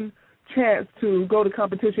one chance to go to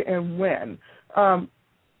competition and win.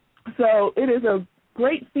 So it is a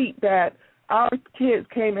great feat that our kids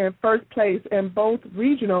came in first place in both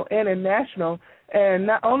regional and in national, and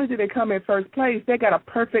not only did they come in first place, they got a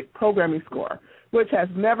perfect programming score, which has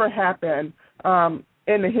never happened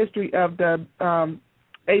in the history of the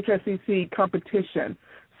HSCC competition.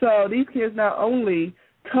 So these kids not only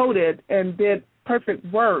coded and did perfect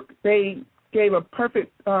work, they gave a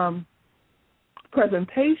perfect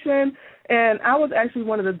presentation, and I was actually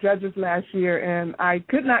one of the judges last year, and I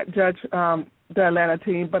could not judge the Atlanta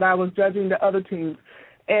team, but I was judging the other teams,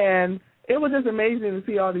 and it was just amazing to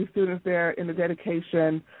see all these students there in the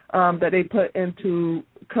dedication that they put into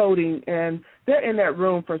coding, and they're in that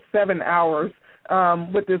room for 7 hours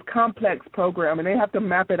with this complex program, and they have to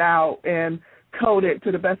map it out and code it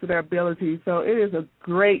to the best of their ability. So it is a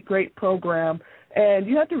great, great program, and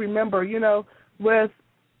you have to remember, you know, with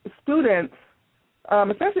students,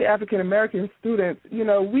 especially African-American students, you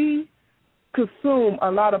know, we consume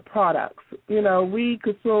a lot of products. You know, we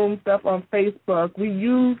consume stuff on Facebook. We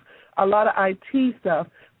use a lot of IT stuff,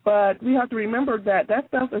 but we have to remember that that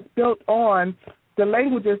stuff is built on the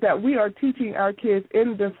languages that we are teaching our kids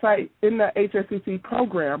in the HSCC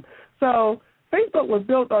program. So Facebook was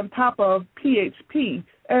built on top of PHP,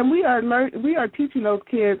 and we are teaching those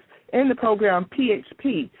kids in the program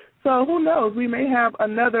PHP. So who knows? We may have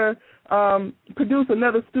produce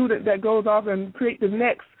another student that goes off and create the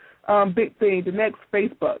next big thing, the next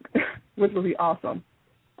Facebook, which will be awesome.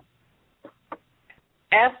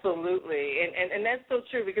 Absolutely, and that's so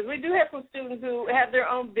true, because we do have some students who have their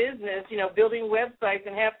own business, you know, building websites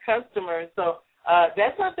and have customers. So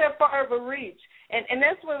that's not that far of a reach. And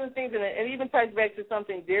that's one of the things, and it even ties back to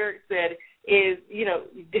something Derek said, is, you know,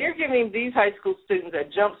 they're giving these high school students a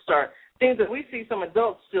jump start, things that we see some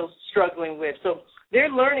adults still struggling with. So they're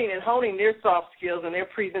learning and honing their soft skills and their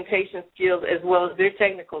presentation skills as well as their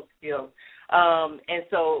technical skills. And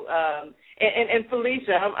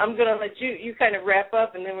Felicia, I'm going to let you kind of wrap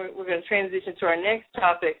up, and then we're going to transition to our next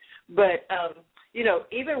topic. But, you know,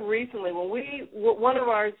 even recently when one of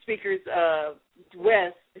our speakers,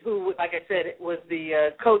 Wes, who, like I said, was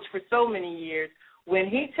the coach for so many years, when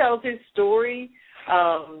he tells his story,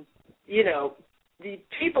 you know, the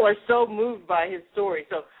people are so moved by his story.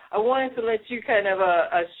 So I wanted to let you kind of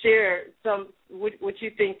share what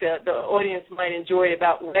you think the audience might enjoy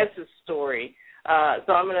about Wes's story.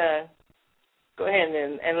 So I'm going to go ahead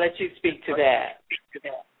and let you speak to that.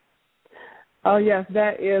 Oh, yes,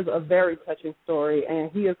 that is a very touching story,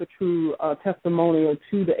 and he is a true testimonial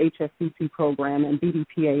to the HSCC program and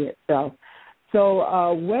BDPA itself.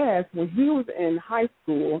 So Wes, when he was in high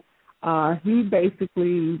school, he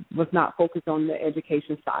basically was not focused on the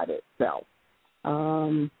education side itself.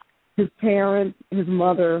 His parents, his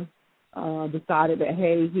mother, decided that,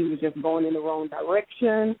 hey, he was just going in the wrong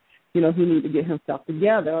direction. You know, he needed to get himself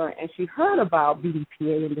together, and she heard about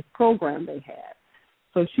BDPA and this program they had.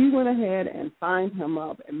 So she went ahead and signed him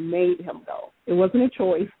up and made him go. It wasn't a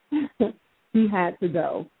choice. He had to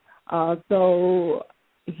go. So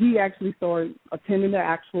he actually started attending the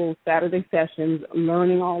actual Saturday sessions,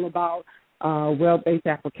 learning all about web-based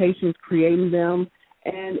applications, creating them,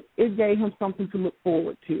 and it gave him something to look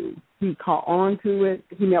forward to. He caught on to it.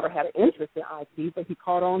 He never had an interest in IT, but he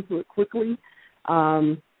caught on to it quickly.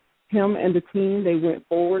 Him and the team, they went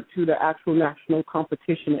forward to the actual national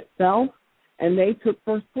competition itself, and they took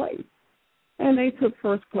first place. And they took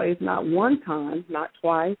first place not one time, not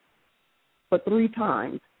twice, but 3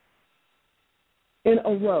 times in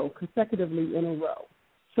a row, consecutively in a row.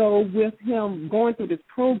 So with him going through this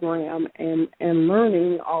program and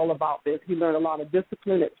learning all about this, he learned a lot of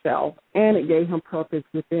discipline itself, and it gave him purpose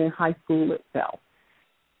within high school itself.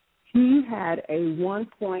 He had a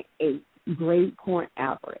 1.8 grade point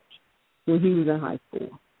average when he was in high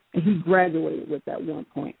school, and he graduated with that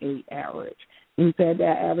 1.8 average. And he said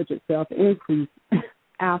that average itself increased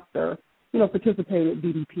after, participating in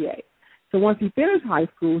BDPA. So once he finished high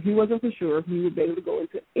school, he wasn't for sure if he would be able to go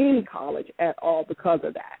into any college at all because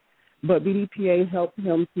of that. But BDPA helped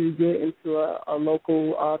him to get into a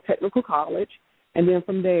local technical college, and then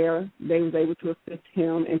from there, they was able to assist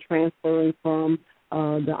him in transferring from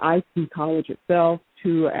the IT college itself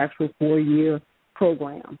to an actual 4-year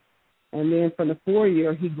program. And then from the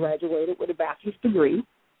 4-year, he graduated with a bachelor's degree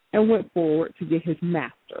and went forward to get his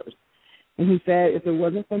master's. And he said if it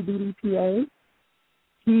wasn't for BDPA,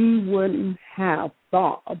 he wouldn't have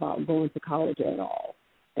thought about going to college at all.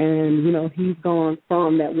 And, he's gone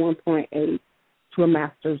from that 1.8 to a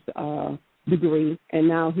master's degree, and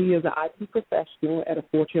now he is an IT professional at a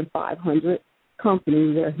Fortune 500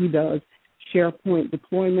 company where he does SharePoint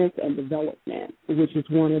deployments and development, which is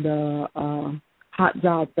one of the hot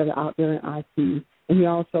jobs that are out there in IT. And he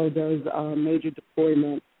also does major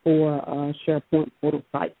deployment for SharePoint portal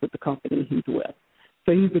sites with the company he's with.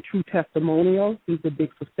 So he's a true testimonial. He's a big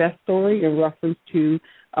success story in reference to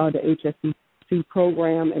the HSCC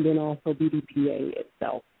program and then also BDPA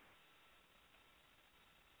itself.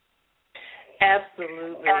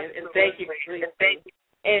 Absolutely. And thank you, Lisa.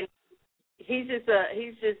 And he's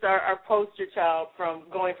just our poster child from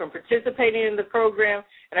going from participating in the program.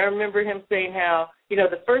 And I remember him saying how,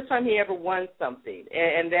 the first time he ever won something,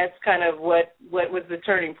 and that's kind of what was the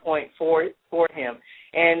turning point for him.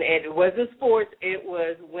 And it wasn't sports; it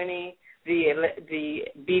was winning the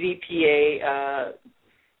BDPA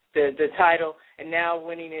the title, and now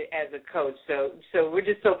winning it as a coach. So we're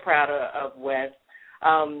just so proud of Wes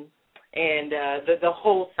and the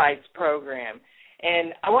whole sites program.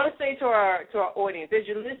 And I want to say to our audience, as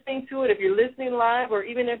you're listening to it, if you're listening live, or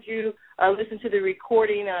even if you listen to the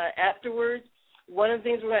recording afterwards, one of the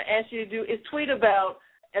things we're going to ask you to do is tweet about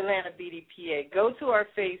Atlanta BDPA. Go to our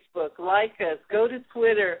Facebook, like us, go to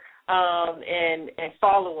Twitter, and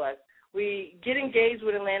follow us. We get engaged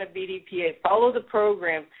with Atlanta BDPA, follow the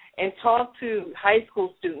program, and talk to high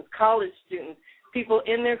school students, college students, people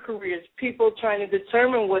in their careers, people trying to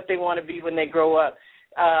determine what they want to be when they grow up.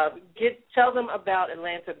 Tell them about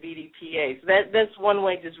Atlanta BDPA. So that's one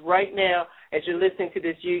way. Just right now, as you're listening to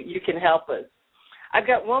this, you can help us. I've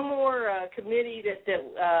got one more committee that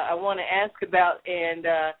I want to ask about, and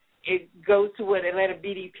it goes to what Atlanta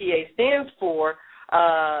BDPA stands for.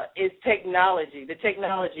 Is technology, the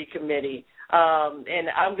technology committee. And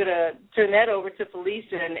I'm going to turn that over to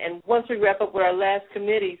Felicia. And once we wrap up with our last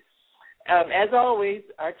committees, as always,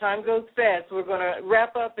 our time goes fast. We're going to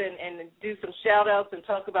wrap up and do some shout-outs and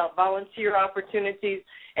talk about volunteer opportunities,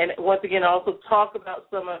 and once again also talk about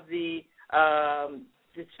some of the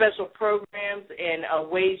special programs and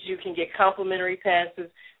ways you can get complimentary passes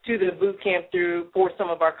to the boot camp for some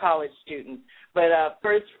of our college students. But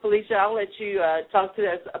first, Felicia, I'll let you talk to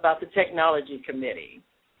us about the technology committee.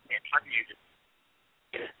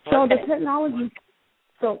 So the technology.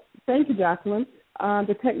 So thank you, Jacqueline.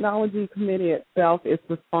 The technology committee itself is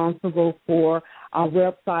responsible for our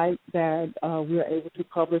website that we're able to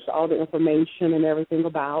publish all the information and everything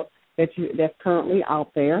about that's currently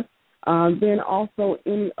out there. Then also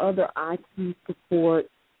any other IT support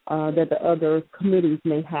that the other committees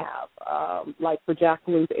may have, like for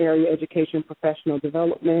Jacqueline's area, education, professional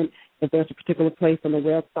development. If there's a particular place on the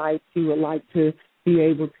website she would like to be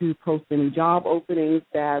able to post any job openings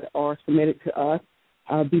that are submitted to us,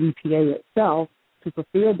 BDPA itself, to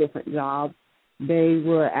fulfill different jobs, they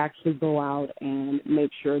will actually go out and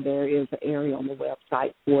make sure there is an area on the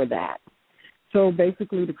website for that. So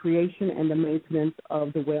basically the creation and the maintenance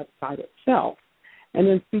of the website itself. And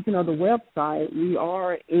then speaking of the website, we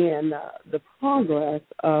are in the progress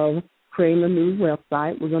of creating a new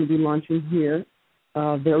website. We're going to be launching here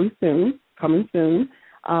very soon, coming soon.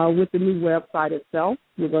 With the new website itself,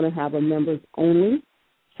 we're going to have a members-only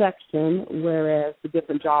section, whereas the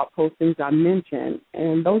different job postings I mentioned,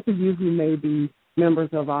 and those of you who may be members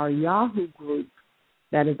of our Yahoo group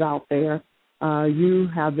that is out there, you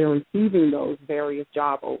have been receiving those various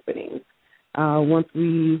job openings. Once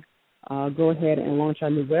we go ahead and launch our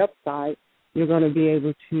new website, you're going to be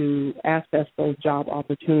able to access those job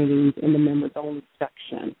opportunities in the members-only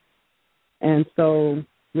section. And so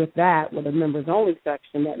with that, with a members-only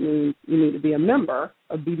section, that means you need to be a member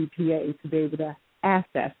of BDPA to be able to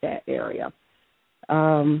access that area.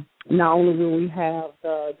 Not only will we have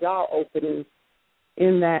the job openings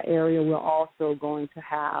in that area, we're also going to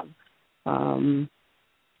have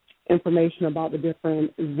information about the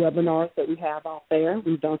different webinars that we have out there.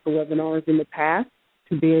 We've done some webinars in the past.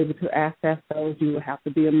 To be able to access those, you will have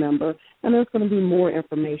to be a member. And there's going to be more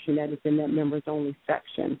information that is in that members-only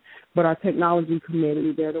section. But our technology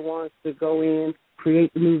committee, they're the ones to go in,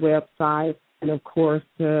 create the new website, and, of course,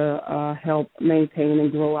 to help maintain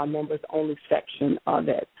and grow our members-only section of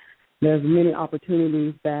it. There's many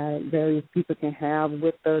opportunities that various people can have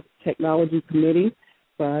with the technology committee,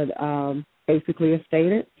 but basically, as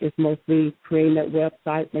stated, it's mostly creating that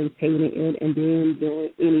website, maintaining it, and then doing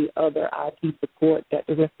any other IT support that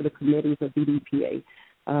the rest of the committees of BDPA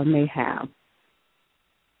may have.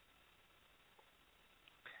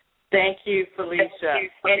 Thank you, Felicia.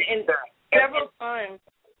 And several times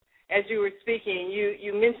as you were speaking,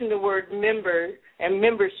 you mentioned the word member and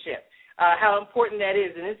membership, how important that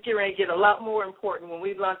is. And it's going to get a lot more important when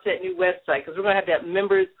we launch that new website, because we're going to have that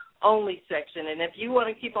members-only section. And if you want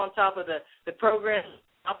to keep on top of the program,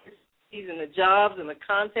 opportunities and the jobs and the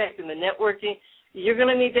contact and the networking, you're going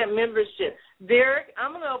to need that membership. Derek,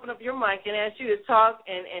 I'm going to open up your mic and ask you to talk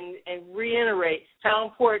and reiterate how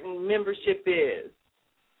important membership is.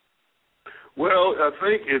 Well, I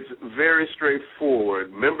think it's very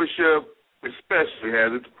straightforward. Membership especially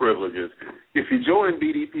has its privileges. If you join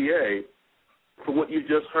BDPA, from what you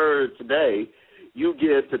just heard today, you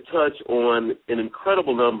get to touch on an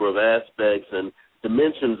incredible number of aspects and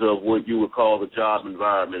dimensions of what you would call the job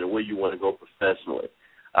environment and where you want to go professionally.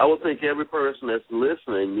 I would think every person that's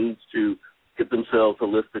listening needs to get themselves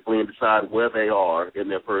holistically and decide where they are in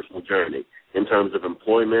their personal journey in terms of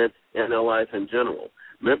employment and their life in general.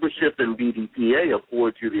 Membership in BDPA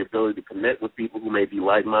affords you the ability to connect with people who may be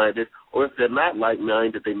like-minded, or if they're not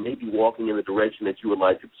like-minded, they may be walking in the direction that you would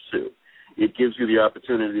like to pursue. It gives you the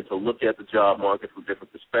opportunity to look at the job market from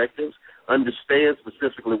different perspectives, understand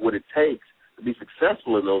specifically what it takes to be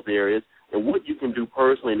successful in those areas, and what you can do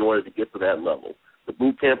personally in order to get to that level. The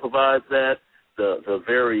boot camp provides that. The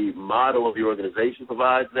very model of the organization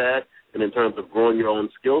provides that. And in terms of growing your own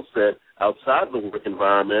skill set outside of the work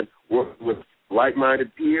environment, working with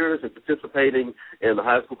like-minded peers and participating in the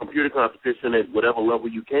high school computer competition at whatever level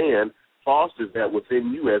you can fosters that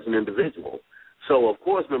within you as an individual. So, of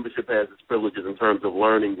course, membership has its privileges in terms of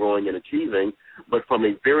learning, growing, and achieving, but from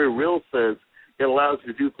a very real sense, it allows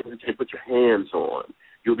you to do things that you can put your hands on.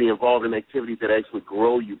 You'll be involved in activities that actually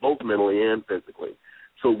grow you both mentally and physically.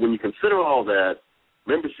 So when you consider all that,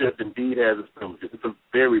 membership indeed has its privileges. It's a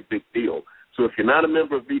very big deal. So if you're not a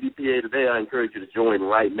member of BDPA today, I encourage you to join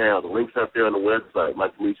right now. The link's out there on the website,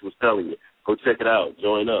 like Felicia was telling you. Go check it out.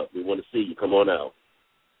 Join up. We want to see you. Come on out.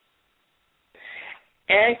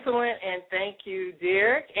 Excellent, and thank you,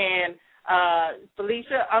 Derek. And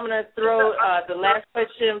Felicia, I'm going to throw the last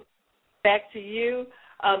question back to you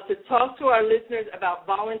to talk to our listeners about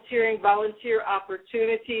volunteering, volunteer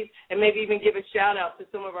opportunities, and maybe even give a shout-out to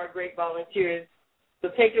some of our great volunteers. So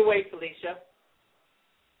take it away, Felicia.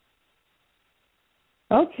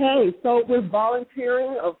 Okay, so with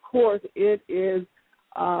volunteering, of course, it is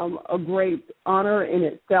a great honor in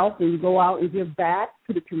itself when you go out and give back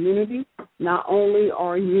to the community. Not only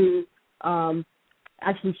are you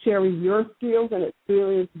actually sharing your skills and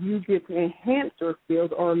experience, you get to enhance your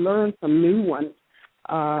skills or learn some new ones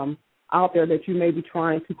out there that you may be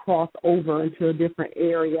trying to cross over into a different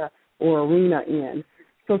area or arena in.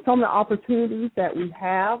 So some of the opportunities that we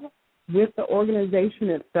have with the organization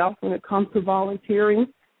itself when it comes to volunteering,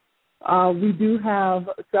 we do have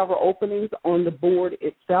several openings on the board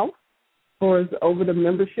itself. Over the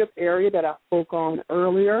membership area that I spoke on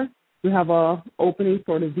earlier, we have an opening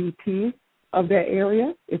for the VP of that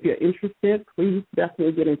area. If you're interested, please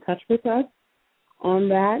definitely get in touch with us on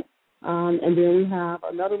that. And then we have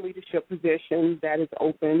another leadership position that is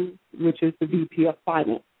open, which is the VP of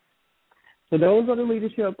Finance. So those are the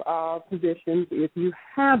leadership positions. If you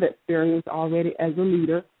have experience already as a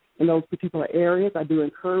leader in those particular areas, I do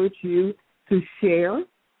encourage you to share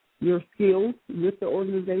your skills with the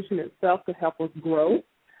organization itself to help us grow.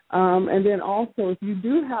 And then also, if you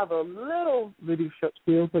do have a little leadership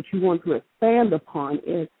skills that you want to expand upon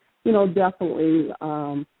it, definitely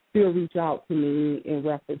still reach out to me in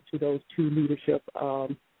reference to those two leadership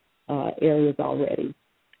areas already.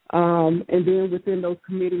 And then within those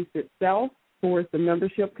committees itself, for the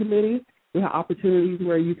membership committee, we have opportunities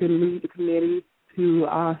where you can lead the committee to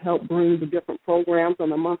help bring the different programs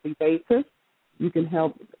on a monthly basis. You can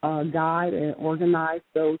help guide and organize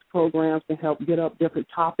those programs to help get up different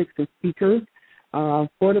topics and speakers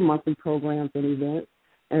for the monthly programs and events.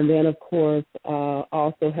 And then, of course,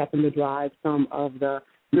 also helping to drive some of the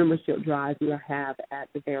membership drives we have at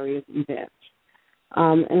the various events.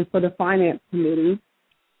 And for the finance committee,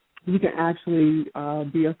 you can actually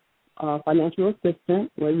be a financial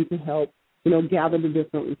assistant where you can help, gather the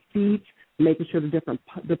different receipts, making sure the different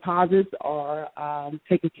deposits are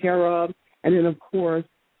taken care of, and then, of course,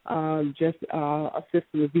 just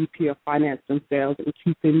assisting the VP of Finance themselves and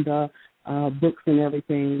keeping the books and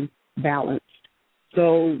everything balanced.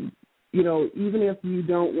 So, even if you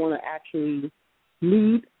don't want to actually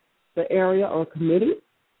lead the area or committee,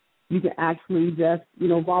 you can actually just,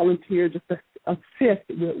 volunteer just to assist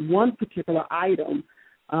with one particular item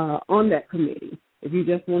on that committee. If you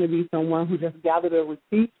just want to be someone who just gathers the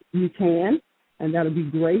receipts, you can, and that would be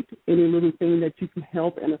great. Any little thing that you can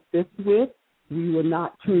help and assist with, we will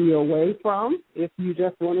not turn you away from. If you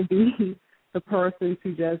just want to be the person to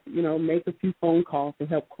just, make a few phone calls to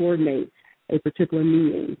help coordinate a particular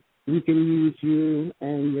meeting, we can use you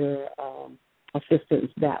and your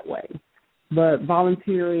assistance that way. But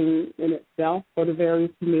volunteering in itself for the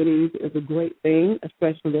various committees is a great thing,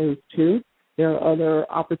 especially those two. There are other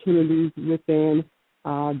opportunities within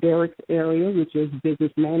Derek's area, which is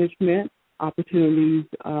business management, opportunities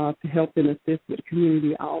to help and assist with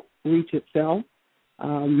community outreach itself,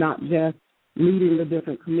 not just leading the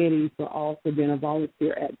different committees, but also being a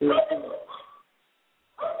volunteer at Derek.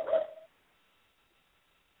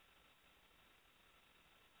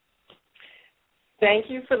 Thank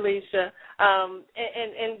you, Felicia.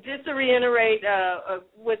 And just to reiterate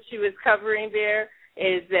what she was covering there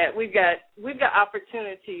is that we've got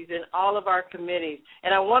opportunities in all of our committees,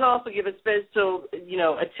 and I want to also give a special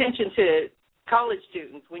attention to college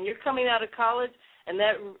students. When you're coming out of college and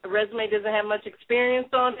that resume doesn't have much experience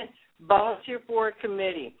on it, volunteer for a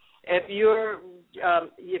committee. If your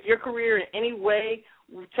career in any way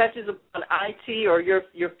touches on IT or your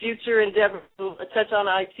future endeavor touch on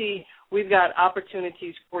IT, we've got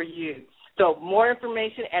opportunities for you. So more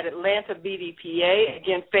information at Atlanta BDPA.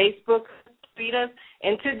 Again, Facebook, tweet us.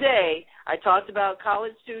 And today I talked about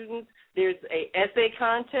college students. There's a essay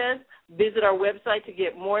contest. Visit our website to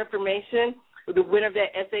get more information. The winner of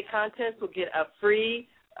that essay contest will get a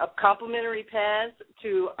complimentary pass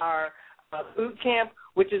to our boot camp,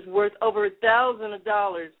 which is worth over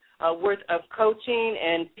 $1,000 worth of coaching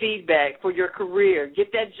and feedback for your career.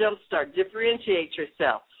 Get that jump start. Differentiate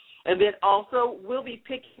yourself. And then also we'll be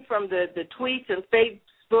picking from the tweets and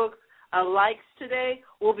Facebook likes today.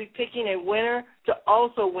 We'll be picking a winner to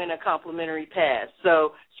also win a complimentary pass.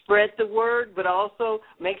 So spread the word, but also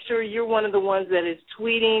make sure you're one of the ones that is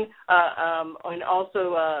tweeting and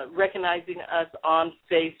also recognizing us on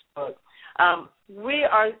Facebook. We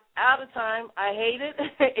are out of time. I hate it.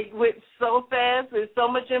 It went so fast. There's so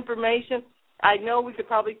much information. I know we could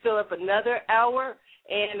probably fill up another hour.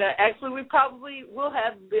 And actually, we probably will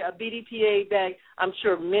have a BDPA back, I'm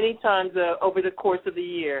sure, many times over the course of the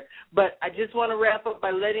year. But I just want to wrap up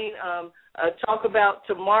by letting talk about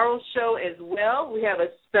tomorrow's show as well. We have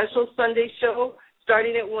a special Sunday show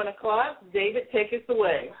starting at 1 o'clock. David, take us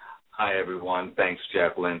away. Hi, everyone. Thanks,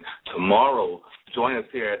 Jacqueline. Tomorrow, join us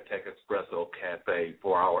here at Tech Espresso Cafe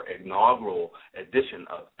for our inaugural edition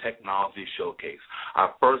of Technology Showcase.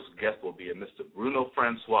 Our first guest will be Mr. Bruno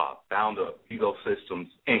Francois, founder of Ecosystems,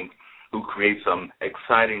 Inc., who creates some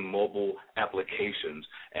exciting mobile applications,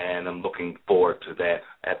 and I'm looking forward to that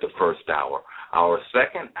at the first hour. Our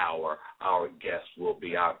second hour, our guest will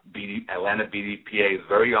be our Atlanta BDPA's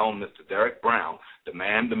very own Mr. Derek Brown, the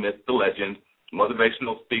man, the myth, the legend,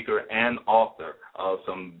 motivational speaker and author of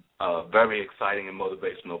some very exciting and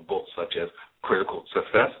motivational books such as Critical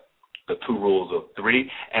Success, The 2 Rules of 3,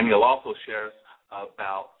 and he'll also share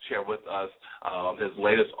with us his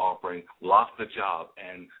latest offering, Lost the Job,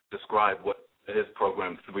 and describe what his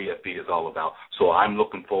program 3FE is all about. So I'm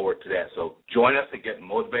looking forward to that. So join us to get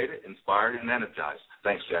motivated, inspired, and energized.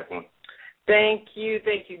 Thanks, Jacqueline. Thank you,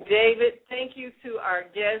 David. Thank you to our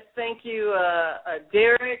guests. Thank you,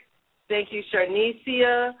 Derek. Thank you,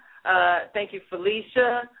 Sharnicia. Thank you,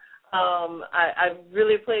 Felicia. I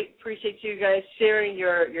really appreciate you guys sharing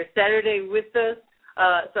your Saturday with us.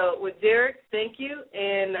 So with Derek, thank you,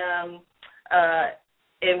 and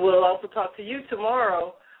we'll also talk to you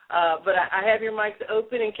tomorrow. But I have your mics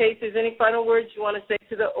open in case there's any final words you want to say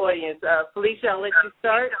to the audience. Felicia, I'll let you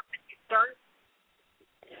start.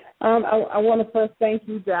 I want to first thank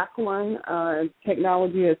you, Jacqueline,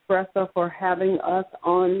 Technology Espresso, for having us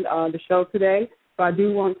on the show today. So I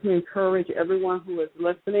do want to encourage everyone who is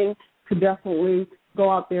listening to definitely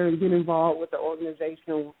go out there and get involved with the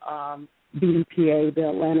organization, BDPA, the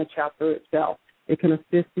Atlanta chapter itself. It can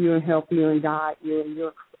assist you and help you and guide you in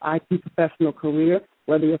your IT professional career,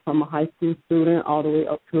 whether you're from a high school student all the way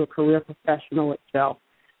up to a career professional itself.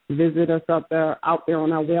 Visit us out there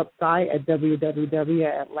on our website at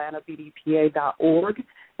www.atlantabdpa.org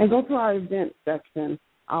and go to our events section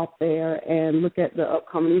out there and look at the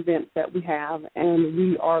upcoming events that we have. And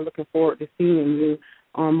we are looking forward to seeing you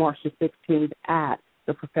on March the 16th at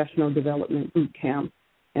the Professional Development Boot Camp.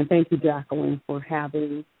 And thank you, Jacqueline, for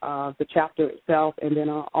having the chapter itself and then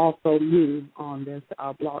also me on this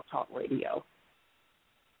Blog Talk Radio.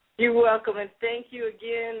 You're welcome, and thank you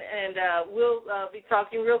again, and we'll be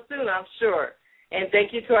talking real soon, I'm sure. And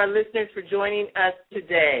thank you to our listeners for joining us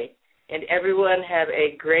today. And everyone have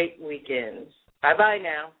a great weekend. Bye-bye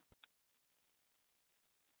now.